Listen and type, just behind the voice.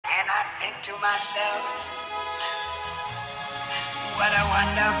think to myself, what a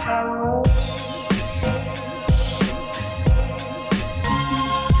wonderful world.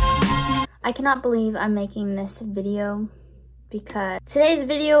 I cannot believe I'm making this video because today's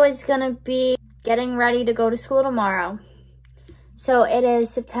video is gonna be getting ready to go to school tomorrow. So it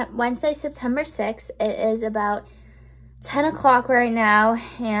is Wednesday, September 6th. It is about 10 o'clock right now,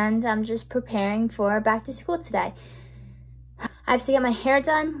 and I'm just preparing for back to school today. I have to get my hair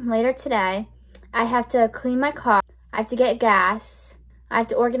done later today. I have to clean my car. I have to get gas. I have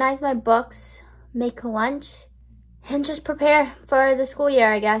to organize my books, make lunch, and just prepare for the school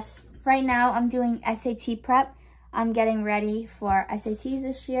year, I guess. Right now, I'm doing SAT prep. I'm getting ready for SATs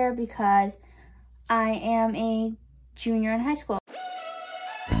this year because I am a junior in high school.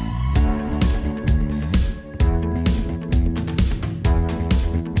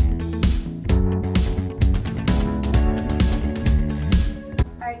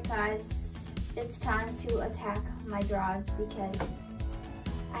 Alright guys, it's time to attack my drawers because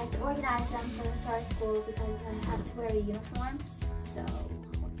I have to organize them for the start of school because I have to wear uniforms. So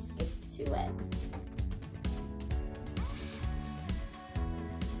let's get to it.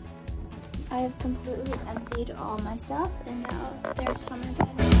 I have completely emptied all my stuff and now there's some in bed.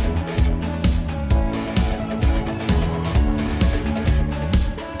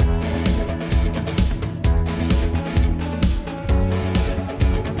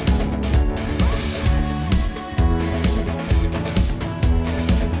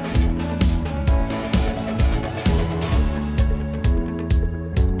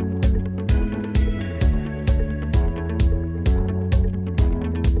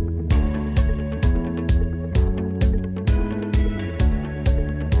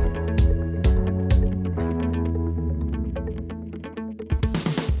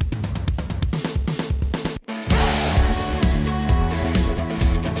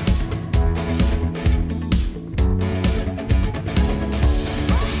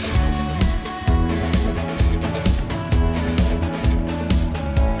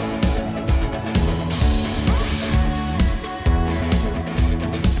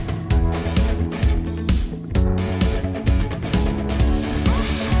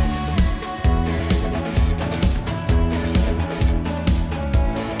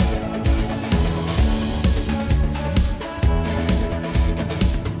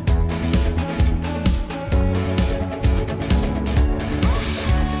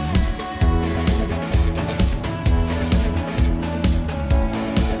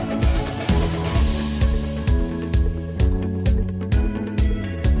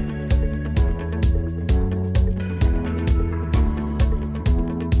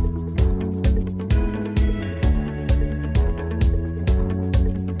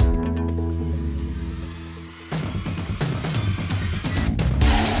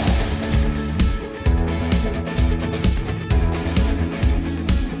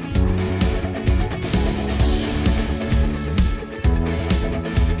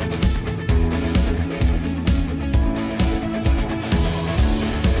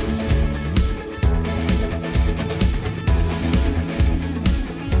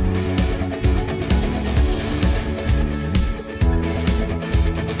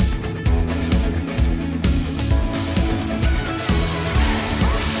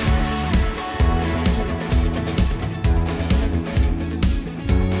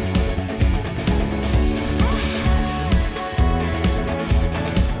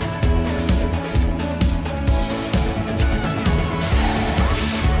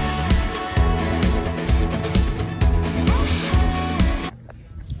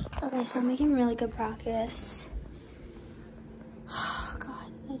 So I'm making really good progress. Oh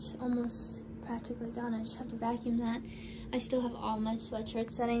God, it's almost practically done. I just have to vacuum that. I still have all my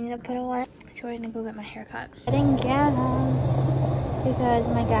sweatshirts that I need to put away. So we're gonna go get my hair cut. Getting gas because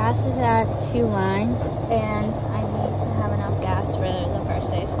my gas is at 2 lines and I need to have enough gas for the first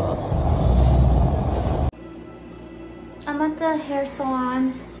day of school. So I'm at the hair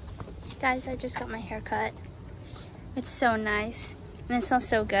salon. Guys, I just got my hair cut. It's so nice. And it smells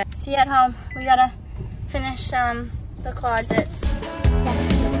so good. See you at home. We gotta finish the closets.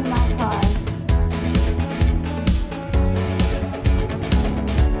 My car.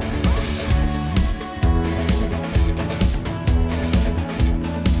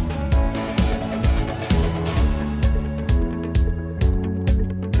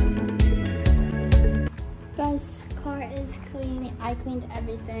 Guys, car is clean. I cleaned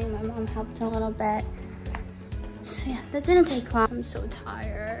everything. My mom helped a little bit. So yeah, that didn't take long. I'm so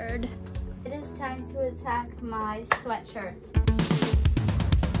tired. It is time to attack my sweatshirts.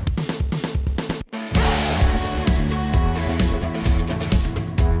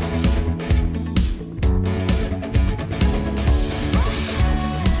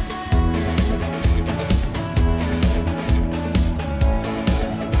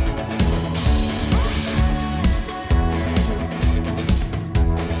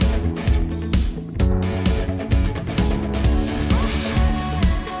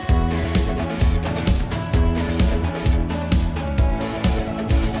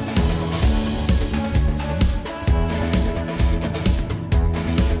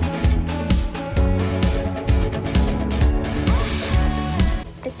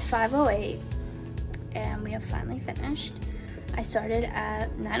 5:08 and we have finally finished. I started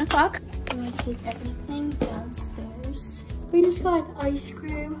at 9 o'clock. So I'm gonna take everything downstairs. We just got ice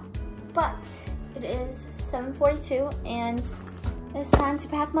cream, but it is 7:42 and it's time to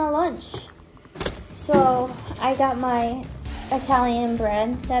pack my lunch. So I got my Italian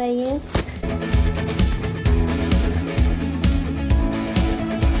bread that I use.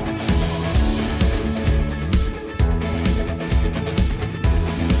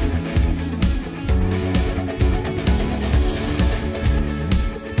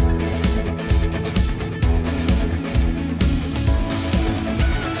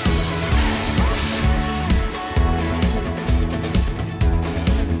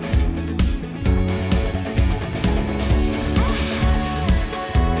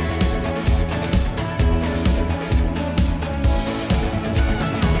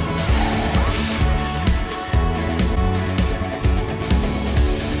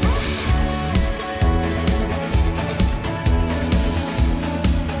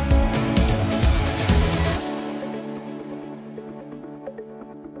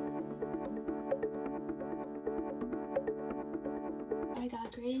 I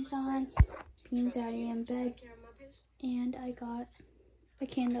got Grays on, Bean's already in bed, and I got a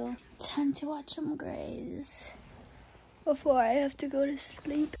candle. Time to watch some Grays before I have to go to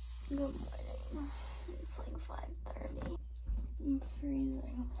sleep. Good morning. It's like 5:30. I'm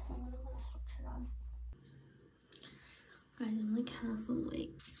freezing, so I'm gonna switch it on. Guys, I'm like half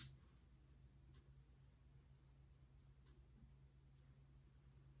awake.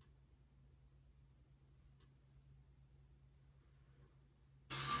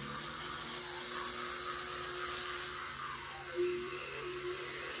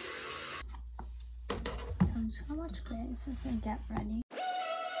 I'm just gonna watch Grace as I get ready.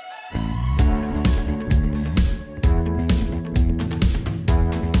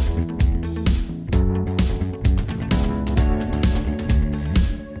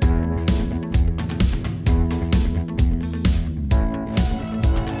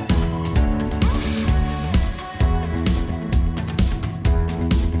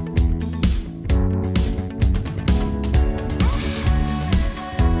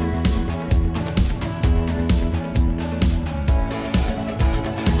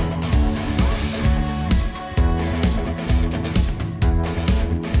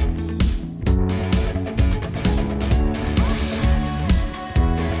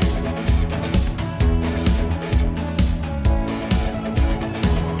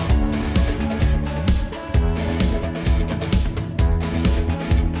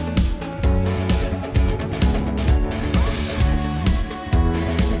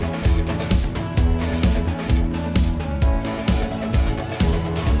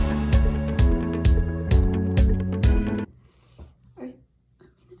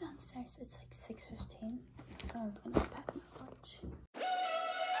 It's like 6:15, so I'm gonna pack my lunch.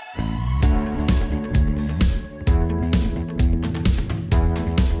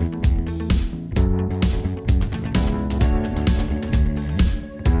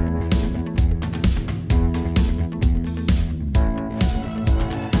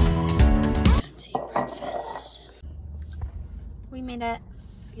 Time to eat breakfast. We made it.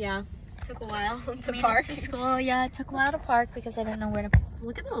 Yeah, took a while to Made park. it to school. Yeah, it took a while to park because I didn't know where to.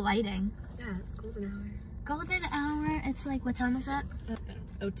 Look at the lighting. Yeah, it's golden hour. Golden hour. It's like, what time is it?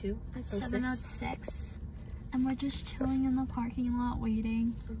 02. It's 7:06. And we're just chilling in the parking lot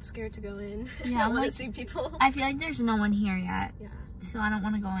waiting. I'm scared to go in. Yeah, I want like, to see people. I feel like there's no one here yet. Yeah. So I don't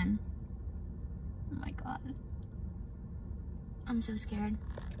want to go in. Oh my god. I'm so scared.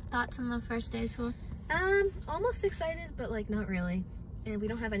 Thoughts on the first day of school? Almost excited, but like not really. And we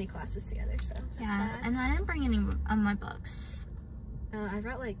don't have any classes together, so that's Yeah, sad. and I didn't bring any of my books. I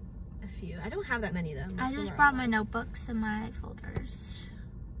brought like a few. I don't have that many though. I just brought my notebooks and my folders.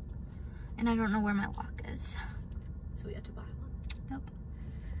 And I don't know where my lock is. So we have to buy one. Nope.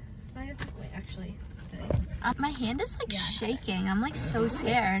 I have to wait, actually. Today. My hand is like Yeah, shaking. I'm like so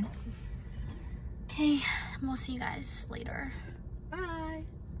scared. Okay, we'll see you guys later. Bye.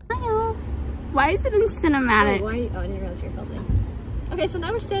 Hi. Why is it in cinematic? Wait, why? Oh, I didn't realize you're filming. Okay, so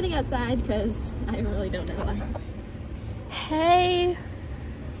now we're standing outside because I really don't know why. Hey.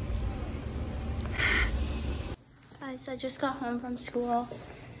 Guys, I just got home from school.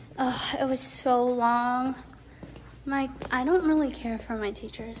 It was so long. I don't really care for my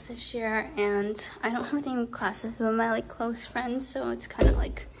teachers this year, and I don't have any classes with my like close friends, so it's kind of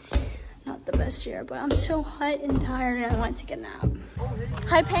like not the best year, but I'm so hot and tired and I want to take a nap.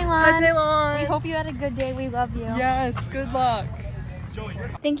 Hi, Paylon. Hi, Paylon. We hope you had a good day. We love you. Yes, good luck.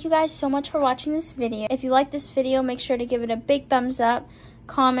 Thank you guys so much for watching this video. If you like this video, make sure to give it a big thumbs up.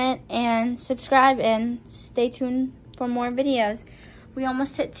 comment, and subscribe, and stay tuned for more videos. We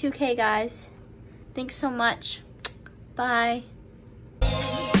almost hit 2K, guys. Thanks so much. Bye.